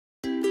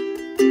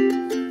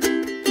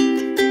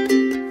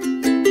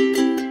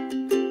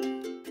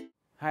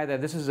Hi there,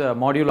 this is a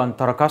module on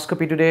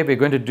thoracoscopy today. We're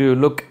going to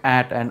look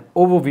at an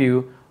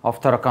overview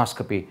of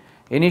thoracoscopy.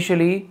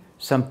 Initially,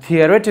 some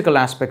theoretical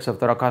aspects of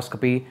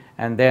thoracoscopy,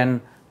 and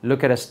then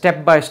look at a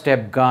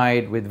step-by-step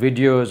guide with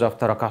videos of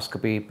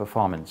thoracoscopy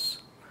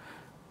performance.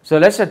 So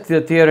let's at the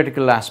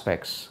theoretical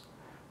aspects.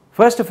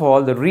 First of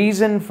all, the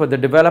reason for the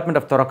development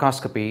of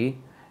thoracoscopy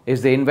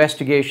is the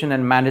investigation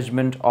and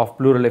management of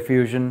pleural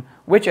effusion,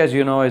 which, as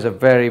you know, is a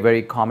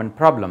very common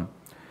problem.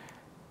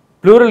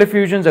 Pleural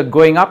effusions are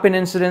going up in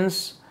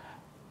incidence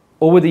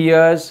over the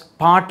years,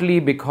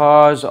 partly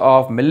because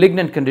of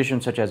malignant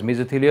conditions such as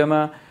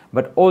mesothelioma,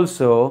 but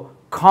also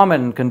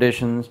common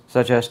conditions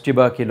such as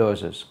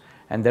tuberculosis.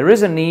 And there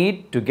is a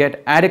need to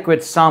get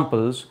adequate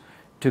samples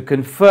to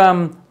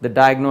confirm the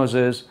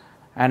diagnosis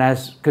and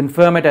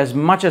confirm it as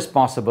much as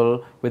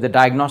possible with a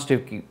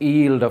diagnostic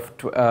yield of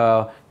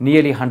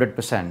nearly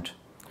 100%.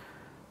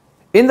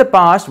 In the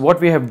past, what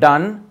we have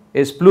done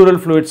is pleural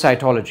fluid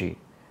cytology.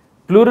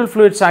 Pleural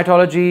fluid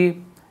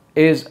cytology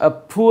is a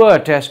poor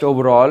test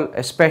overall,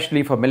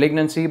 especially for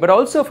malignancy, but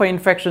also for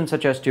infections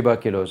such as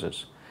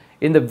tuberculosis.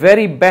 In the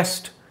very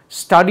best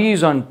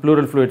studies on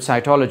pleural fluid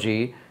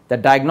cytology, the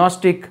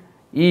diagnostic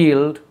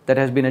yield that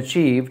has been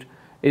achieved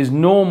is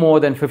no more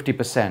than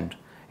 50%.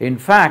 In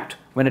fact,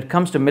 when it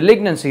comes to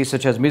malignancy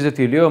such as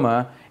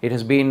mesothelioma, it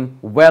has been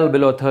well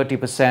below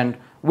 30%,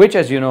 which,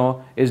 as you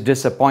know, is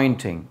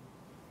disappointing.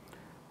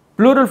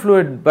 Pleural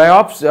fluid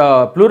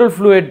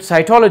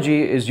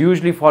cytology is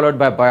usually followed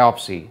by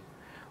biopsy.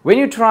 When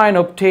you try and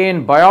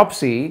obtain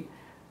biopsy,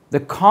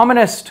 the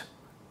commonest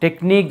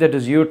technique that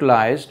is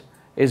utilized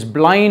is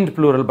blind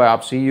pleural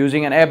biopsy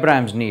using an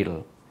Abraham's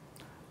needle.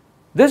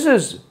 This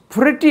is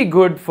pretty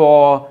good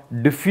for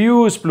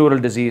diffuse pleural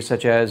disease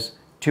such as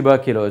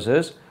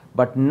tuberculosis,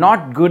 but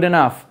not good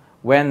enough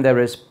when there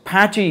is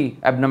patchy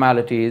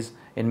abnormalities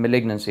in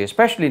malignancy,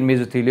 especially in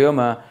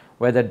mesothelioma,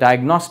 where the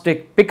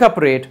diagnostic pickup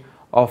rate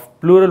of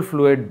pleural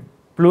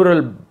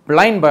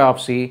blind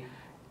biopsy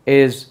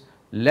is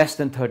less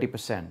than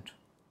 30%.